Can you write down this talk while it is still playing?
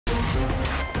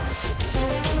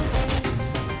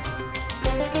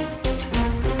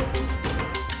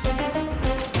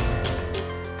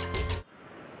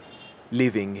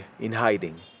living in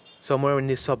hiding. Somewhere in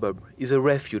this suburb is a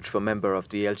refuge for members of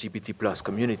the LGBT+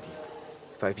 community.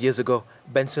 5 years ago,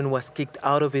 Benson was kicked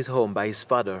out of his home by his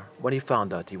father when he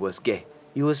found out he was gay.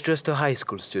 He was just a high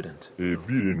school student.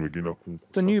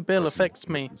 The new bill affects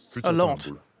me a lot.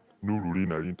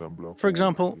 For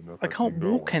example, I can't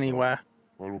walk anywhere.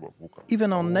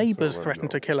 Even our neighbours threaten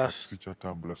to kill us.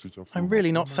 I'm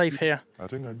really not safe here.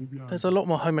 There's a lot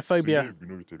more homophobia.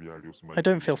 I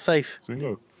don't feel safe.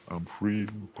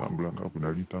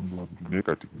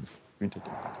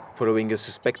 Following a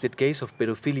suspected case of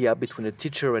pedophilia between a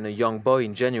teacher and a young boy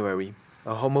in January,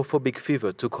 a homophobic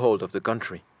fever took hold of the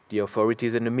country. The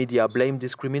authorities and the media blamed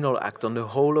this criminal act on the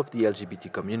whole of the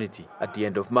LGBT community. At the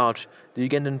end of March, the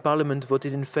Ugandan parliament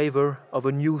voted in favor of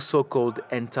a new so-called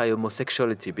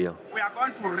anti-homosexuality bill. We are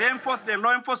going to reinforce the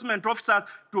law enforcement officers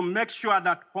to make sure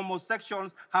that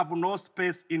homosexuals have no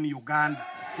space in Uganda.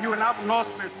 You will have no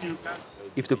space in Uganda.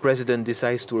 If the president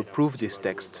decides to approve this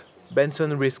text,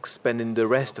 Benson risks spending the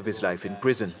rest of his life in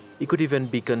prison. He could even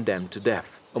be condemned to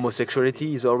death.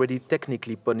 Homosexuality is already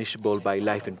technically punishable by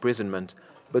life imprisonment,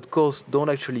 but courts don't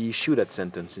actually issue that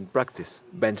sentence in practice.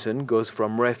 Benson goes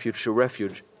from refuge to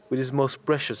refuge with his most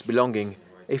precious belonging,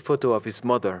 a photo of his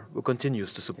mother, who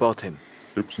continues to support him.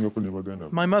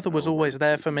 My mother was always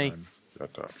there for me.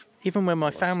 Even when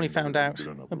my family found out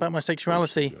about my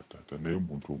sexuality,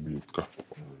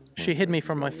 she hid me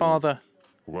from my father.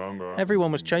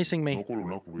 Everyone was chasing me,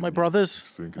 my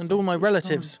brothers and all my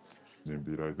relatives.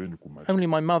 Only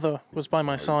my mother was by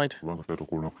my side.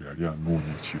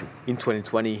 In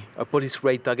 2020, a police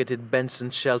raid targeted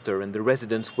Benson's shelter and the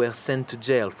residents were sent to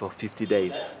jail for 50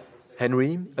 days.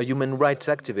 Henry, a human rights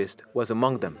activist, was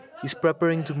among them. He's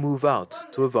preparing to move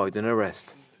out to avoid an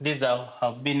arrest. These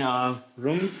have been our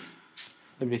rooms.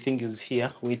 Everything is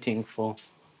here, we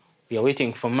are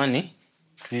waiting for money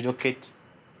to relocate.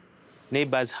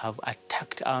 Neighbors have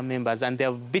attacked our members and they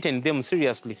have beaten them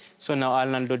seriously. So now our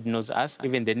landlord knows us,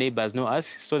 even the neighbors know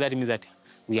us. So that means that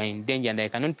we are in danger and I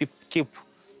cannot keep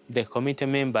the community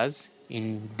members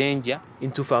in danger.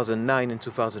 In 2009 and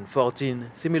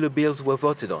 2014, similar bills were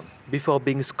voted on before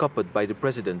being scuppered by the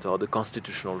president or the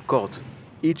Constitutional Court.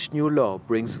 Each new law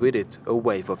brings with it a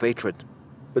wave of hatred.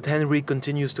 But Henry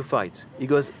continues to fight. He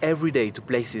goes every day to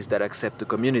places that accept the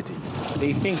community.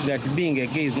 They think that being a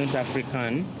gay is not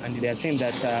African, and they are saying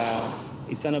that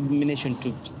it's an abomination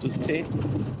to stay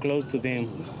close to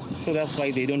them. So that's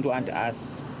why they don't want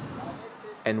us.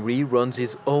 Henry runs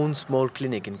his own small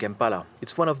clinic in Kampala.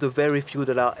 It's one of the very few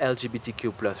that are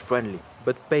LGBTQ+ friendly,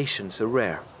 but patients are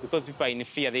rare. Because people are in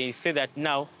fear, they say that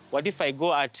now, what if I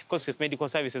go at cost of medical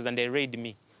services and they raid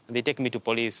me and they take me to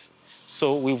police?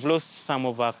 So we've lost some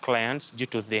of our clients due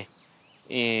to the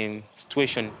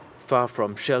situation. Far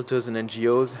from shelters and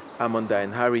NGOs, Amanda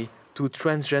and Harry, two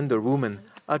transgender women,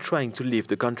 are trying to leave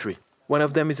the country. One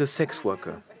of them is a sex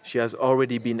worker. She has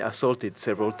already been assaulted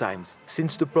several times.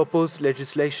 Since the proposed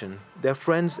legislation, their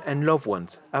friends and loved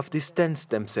ones have distanced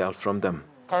themselves from them.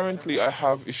 Currently, I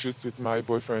have issues with my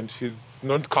boyfriend. He's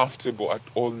not comfortable at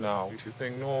all now. He's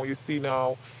saying, no, you see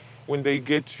now, when they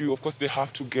get you, of course they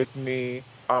have to get me.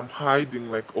 I'm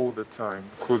hiding like all the time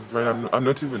because I'm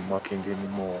not even working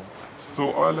anymore.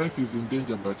 So our life is in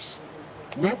danger, but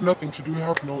we have nothing to do. We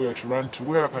have nowhere to run to.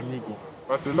 Where can we go?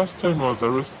 But the last time I was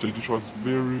arrested, it was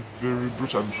very, very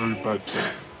brutal and very bad.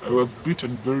 I was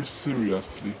beaten very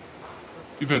seriously,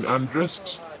 even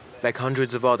undressed. Like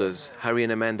hundreds of others, Harry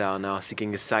and Amanda are now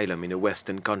seeking asylum in a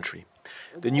Western country.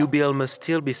 The new bill must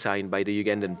still be signed by the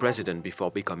Ugandan president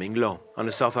before becoming law. On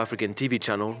a South African TV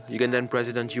channel, Ugandan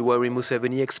President Yoweri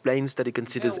Museveni explains that he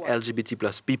considers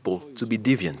LGBT+ people to be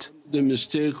deviant. The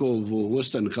mistake of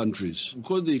Western countries,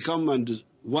 because they come and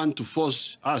want to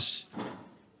force us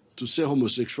to say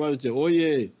homosexuality, oh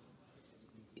yeah,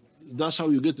 that's how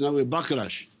you get now a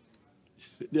backlash.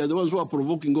 They are the ones who are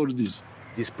provoking all this.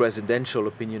 This presidential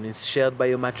opinion is shared by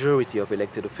a majority of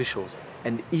elected officials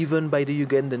and even by the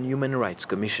Ugandan Human Rights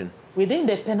Commission. Within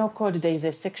the penal code, there is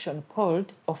a section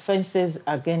called Offences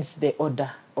Against the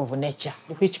Order of Nature,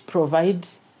 which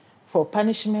provides for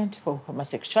punishment for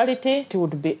homosexuality. It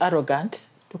would be arrogant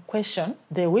to question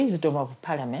the wisdom of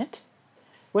Parliament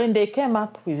when they came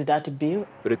up with that bill.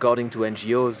 But according to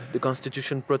NGOs, the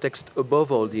Constitution protects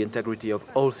above all the integrity of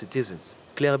all citizens.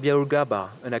 Claire Biarugaba,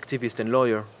 an activist and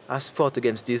lawyer, has fought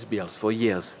against these bills for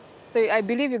years. So I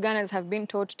believe Ugandans have been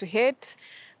taught to hate.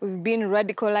 We've been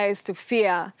radicalized to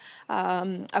fear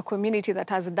a community that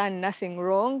has done nothing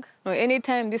wrong.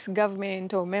 Anytime this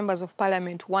government or members of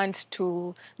parliament want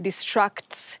to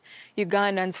distract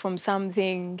Ugandans from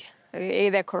something,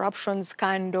 either corruption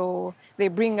scandal, they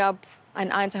bring up an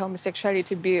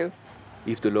anti-homosexuality bill.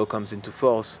 If the law comes into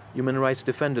force, human rights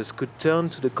defenders could turn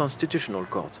to the Constitutional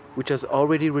Court, which has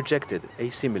already rejected a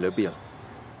similar bill.